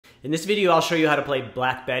In this video, I'll show you how to play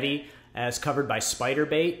Black Betty as covered by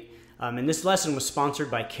Spiderbait. And this lesson was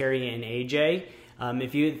sponsored by Carrie and AJ.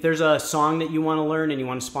 If there's a song that you want to learn and you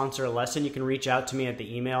want to sponsor a lesson, you can reach out to me at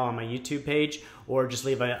the email on my YouTube page or just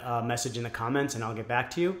leave a message in the comments and I'll get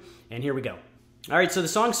back to you. And here we go. All right, so the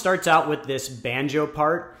song starts out with this banjo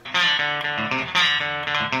part.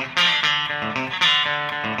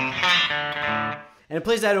 And it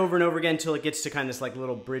plays that over and over again until it gets to kind of this like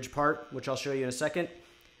little bridge part, which I'll show you in a second.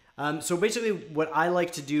 So basically what I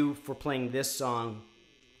like to do for playing this song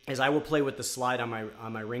is I will play with the slide on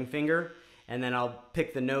my ring finger, and then I'll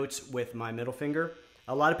pick the notes with my middle finger.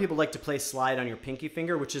 A lot of people like to play slide on your pinky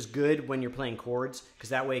finger, which is good when you're playing chords, because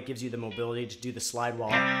that way it gives you the mobility to do the slide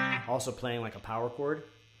while also playing like a power chord.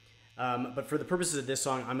 But for the purposes of this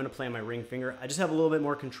song, I'm going to play on my ring finger. I just have a little bit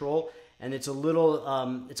more control, and it's a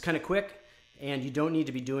little, it's kind of quick, and you don't need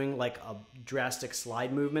to be doing like a drastic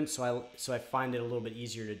slide movement, so I find it a little bit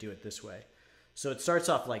easier to do it this way. So it starts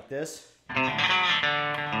off like this.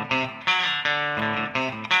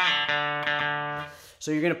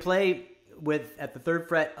 So you're going to play at the 3rd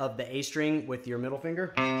fret of the A string with your middle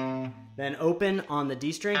finger, then open on the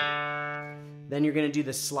D string, then you're going to do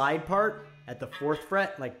the slide part at the 4th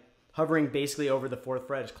fret, like hovering basically over the 4th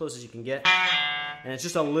fret as close as you can get, and it's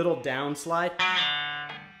just a little down slide,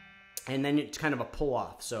 and then it's kind of a pull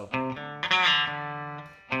off. So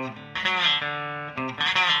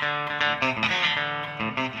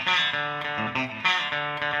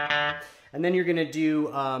and then you're going to do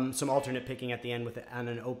some alternate picking at the end on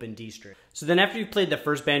an open D string. So then after you've played the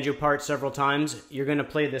first banjo part several times, you're going to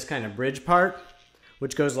play this kind of bridge part,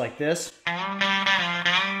 which goes like this.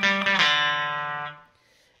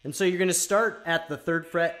 And so you're going to start at the 3rd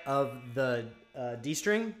fret of the D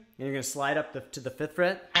string, and you're going to slide up to the 5th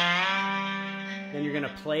fret. Then you're going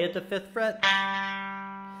to play at the 5th fret.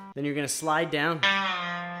 Then you're going to slide down.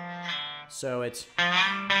 So it's...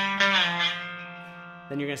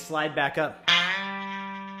 Then you're going to slide back up,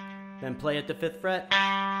 then play at the 5th fret,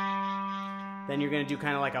 then you're going to do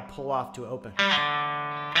kind of like a pull off to open.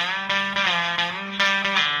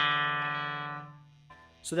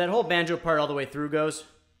 So that whole banjo part all the way through goes.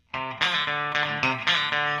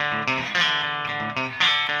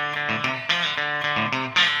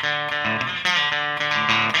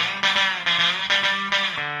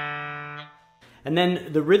 And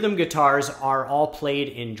then the rhythm guitars are all played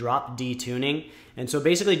in drop D tuning. And so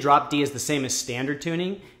basically drop D is the same as standard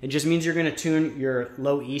tuning. It just means you're going to tune your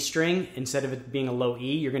low E string. Instead of it being a low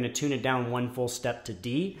E, you're going to tune it down one full step to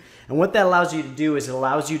D. And what that allows you to do is it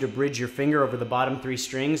allows you to bridge your finger over the bottom 3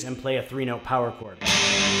 strings and play a 3-note power chord.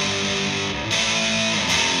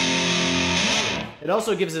 It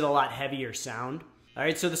also gives it a lot heavier sound. All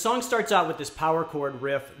right, so the song starts out with this power chord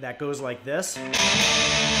riff that goes like this.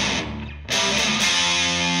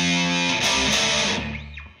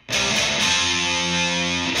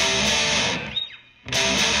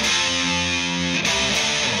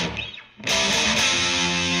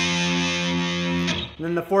 And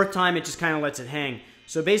then the 4th time, it just kind of lets it hang.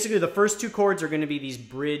 So basically, the first 2 chords are going to be these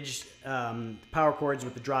bridged power chords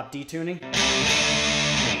with the drop D tuning.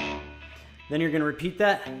 Then you're going to repeat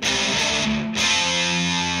that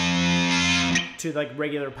to like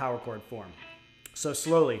regular power chord form. So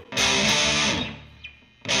slowly.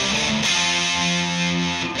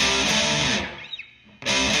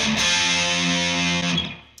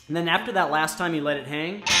 And then after that last time, you let it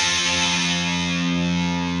hang.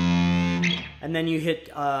 And then you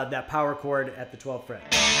hit that power chord at the 12th fret.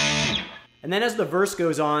 And then as the verse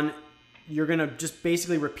goes on, you're going to just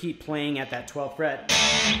basically repeat playing at that 12th fret.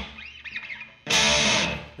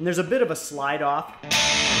 And there's a bit of a slide off.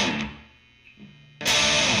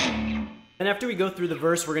 And after we go through the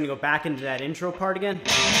verse, we're going to go back into that intro part again.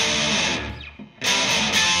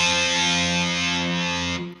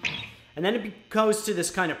 And then it goes to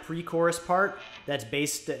this kind of pre-chorus part that's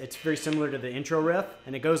it's very similar to the intro riff,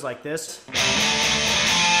 and it goes like this.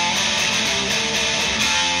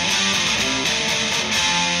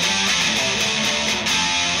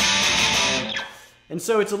 And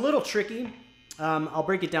so it's a little tricky. I'll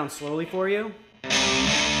break it down slowly for you.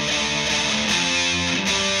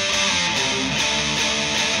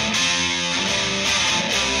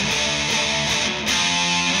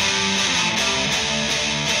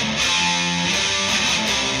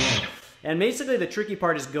 And basically the tricky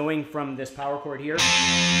part is going from this power chord here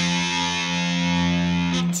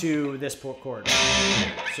to this chord.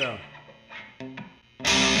 So.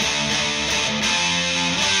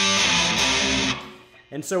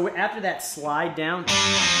 And so after that slide down,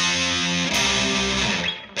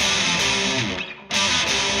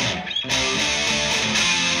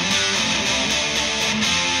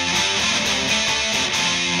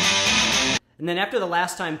 And then after the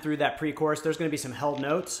last time through that pre-chorus, there's going to be some held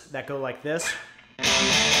notes that go like this.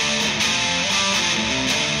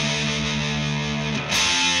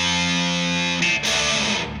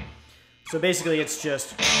 So basically it's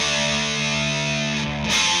just...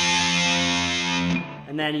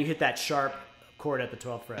 And then you hit that sharp chord at the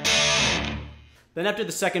 12th fret. Then after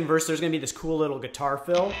the second verse, there's going to be this cool little guitar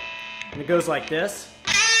fill. And it goes like this.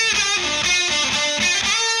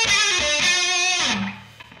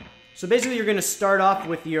 So basically you're going to start off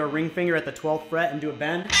with your ring finger at the 12th fret and do a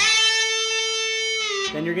bend.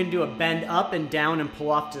 Then you're going to do a bend up and down and pull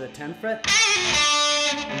off to the 10th fret.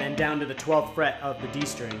 And then down to the 12th fret of the D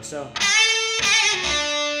string. So.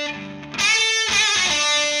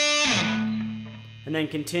 And then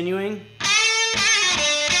continuing.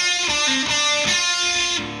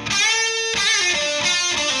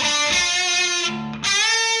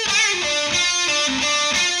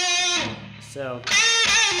 So.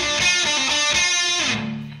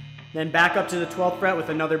 Then back up to the 12th fret with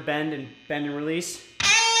another bend and release.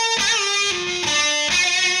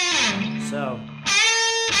 So.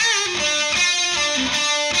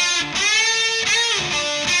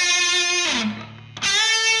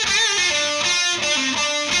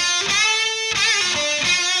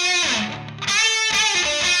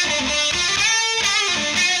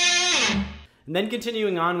 And then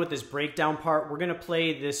continuing on with this breakdown part, we're going to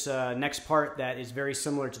play this next part that is very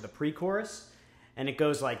similar to the pre-chorus. And it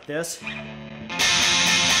goes like this.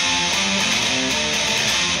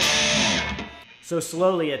 So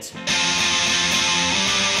slowly it's...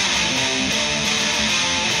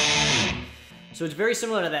 So it's very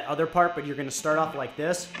similar to that other part, but you're going to start off like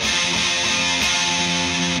this.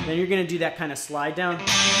 Then you're going to do that kind of slide down.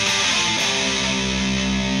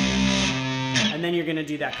 And then you're going to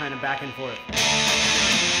do that kind of back and forth.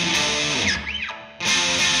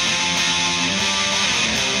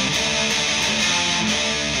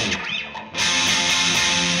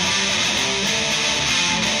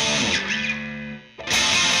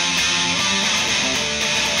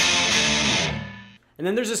 And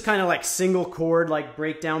then there's this kind of like single chord like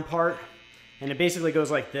breakdown part, and it basically goes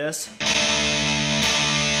like this.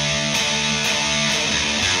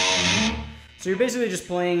 So you're basically just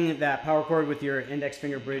playing that power chord with your index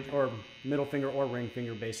finger bridge, or middle finger or ring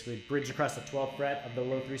finger basically, bridged across the 12th fret of the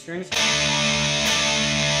low 3 strings.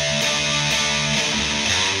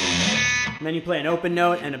 And then you play an open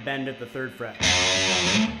note and a bend at the 3rd fret.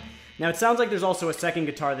 Now it sounds like there's also a second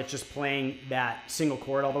guitar that's just playing that single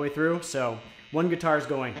chord all the way through, so one guitar is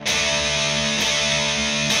going.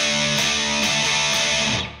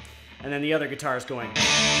 And then the other guitar is going.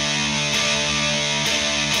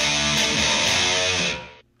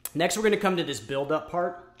 Next we're going to come to this build-up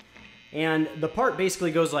part. And the part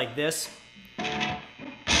basically goes like this.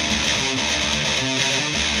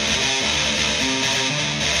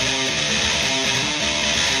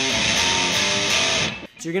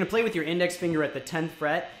 So you're going to play with your index finger at the 10th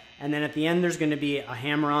fret. And then at the end, there's going to be a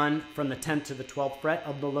hammer-on from the 10th to the 12th fret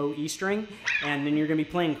of the low E string. And then you're going to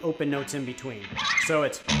be playing open notes in between. So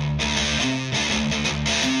it's...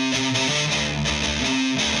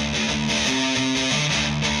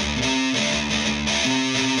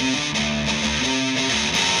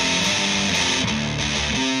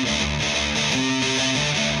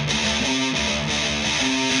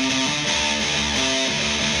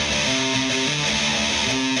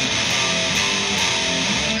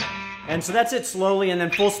 And so that's it slowly, and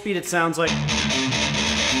then full speed it sounds like...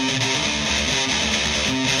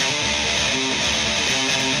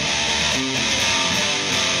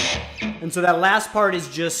 And so that last part is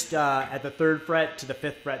just at the 3rd fret to the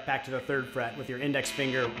 5th fret, back to the 3rd fret with your index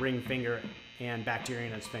finger, ring finger, and back to your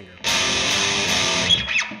index finger.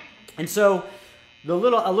 And so a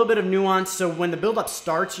little bit of nuance. So when the build-up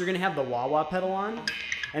starts, you're going to have the wah-wah pedal on,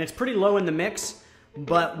 and it's pretty low in the mix.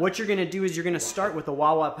 But what you're going to do is you're going to start with the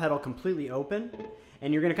wah-wah pedal completely open,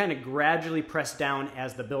 and you're going to kind of gradually press down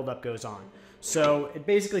as the build-up goes on. So it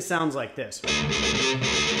basically sounds like this.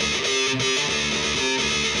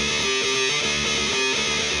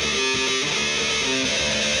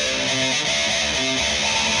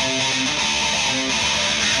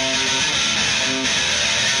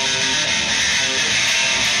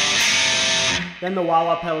 Then the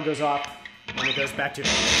wah-wah pedal goes off, and it goes back to...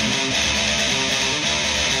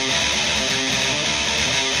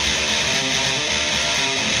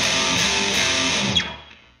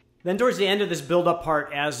 Then towards the end of this build-up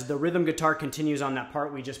part, as the rhythm guitar continues on that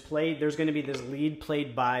part we just played, there's going to be this lead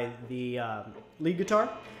played by the lead guitar,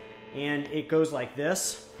 and it goes like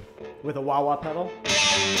this with a wah-wah pedal.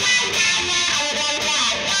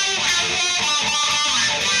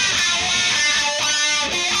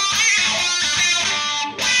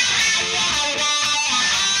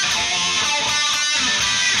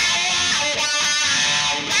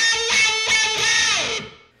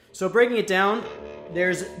 So breaking it down,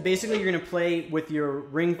 there's basically you're gonna play with your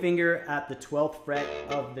ring finger at the 12th fret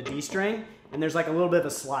of the D string, and there's like a little bit of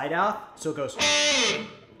a slide out, so it goes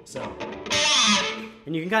so.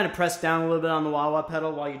 And you can kind of press down a little bit on the wah-wah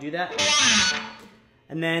pedal while you do that.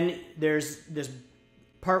 And then there's this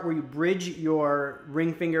part where you bridge your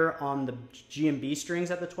ring finger on the G and B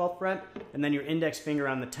strings at the 12th fret, and then your index finger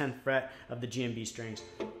on the 10th fret of the G and B strings.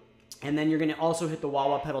 And then you're gonna also hit the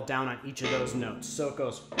wah-wah pedal down on each of those notes. So it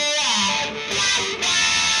goes.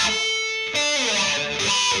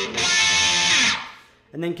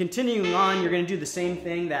 And then continuing on, you're gonna do the same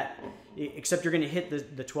thing except you're gonna hit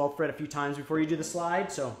the 12th fret a few times before you do the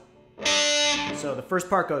slide. So the first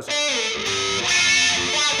part goes.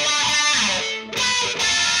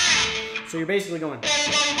 So you're basically going.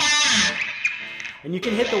 And you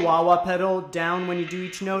can hit the wah-wah pedal down when you do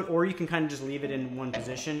each note, or you can kind of just leave it in one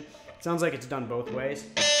position. It sounds like it's done both ways.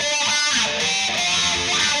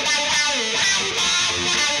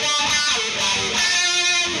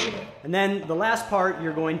 And then the last part,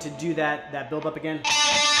 you're going to do that build up again.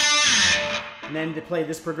 And then to play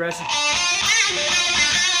this progression.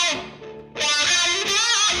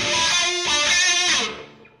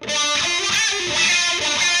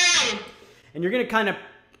 And you're going to kind of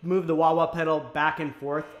move the wah-wah pedal back and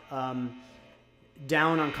forth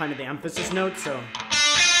down on kind of the emphasis note.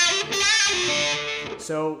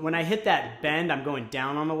 So when I hit that bend, I'm going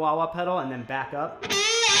down on the wah-wah pedal and then back up.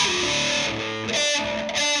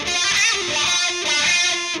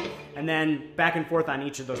 And then back and forth on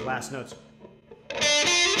each of those last notes.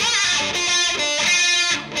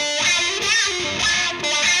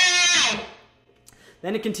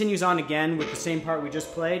 Then it continues on again with the same part we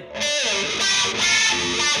just played.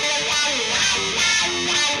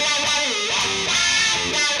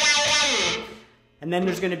 And then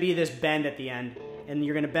there's going to be this bend at the end. And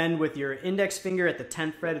you're going to bend with your index finger at the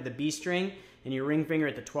 10th fret of the B string and your ring finger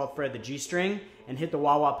at the 12th fret of the G string and hit the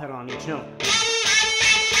wah-wah pedal on each note.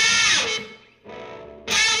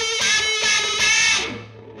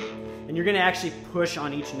 And you're going to actually push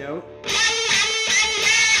on each note.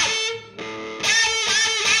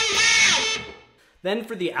 Then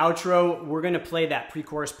for the outro, we're going to play that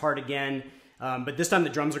pre-chorus part again, but this time the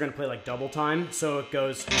drums are going to play like double time, so it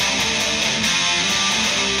goes.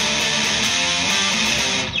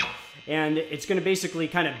 And it's going to basically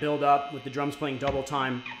kind of build up with the drums playing double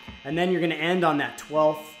time, and then you're going to end on that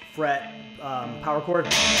 12th fret power chord.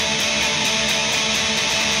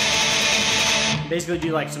 Basically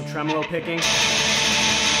do like some tremolo picking.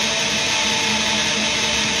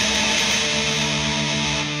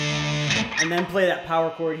 And then play that power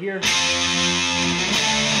chord here,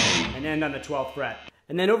 and end on the 12th fret.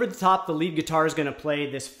 And then over the top, the lead guitar is going to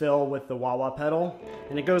play this fill with the wah-wah pedal,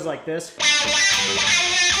 and it goes like this.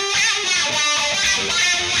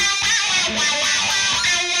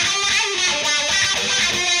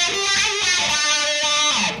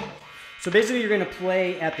 So basically you're going to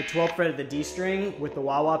play at the 12th fret of the D string with the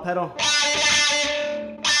wah-wah pedal.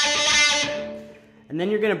 And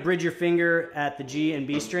then you're going to bridge your finger at the G and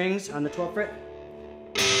B strings on the 12th fret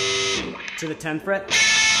to the 10th fret.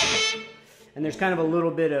 And there's kind of a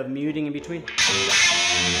little bit of muting in between.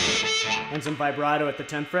 And some vibrato at the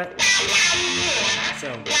 10th fret.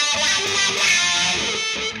 So.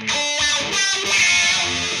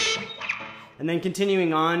 And then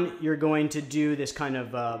continuing on, you're going to do this kind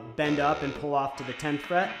of bend up and pull off to the 10th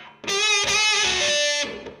fret.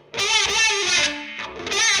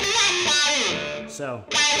 So.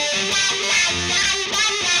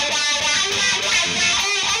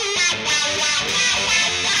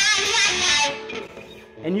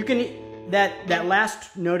 And you can, that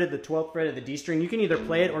last note at the 12th fret of the D string, you can either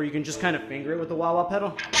play it or you can just kind of finger it with the wah-wah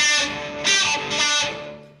pedal.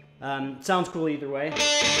 Sounds cool either way.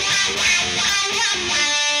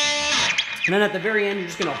 And then at the very end, you're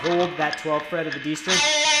just going to hold that 12th fret of the D string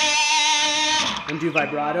and do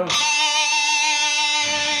vibrato.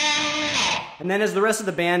 And then as the rest of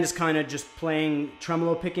the band is kind of just playing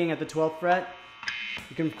tremolo picking at the 12th fret,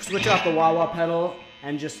 you can switch off the wah-wah pedal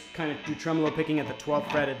and just kind of do tremolo picking at the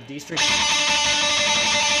 12th fret of the D string.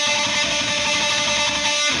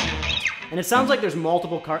 And it sounds like there's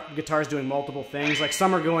multiple guitars doing multiple things, like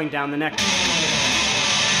some are going down the neck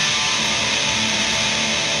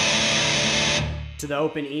to the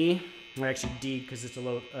open E, or actually D because it's a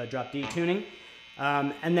low drop D tuning.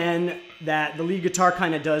 And then the lead guitar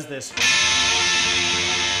kind of does this.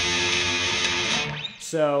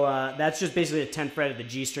 So that's just basically the 10th fret of the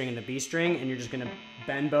G string and the B string, and you're just going to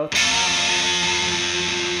bend both.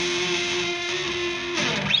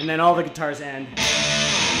 And then all the guitars end.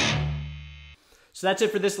 So that's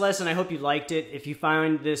it for this lesson. I hope you liked it. If you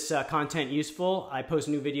find this content useful, I post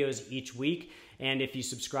new videos each week. And if you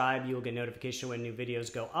subscribe, you'll get notification when new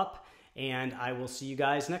videos go up. And I will see you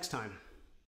guys next time.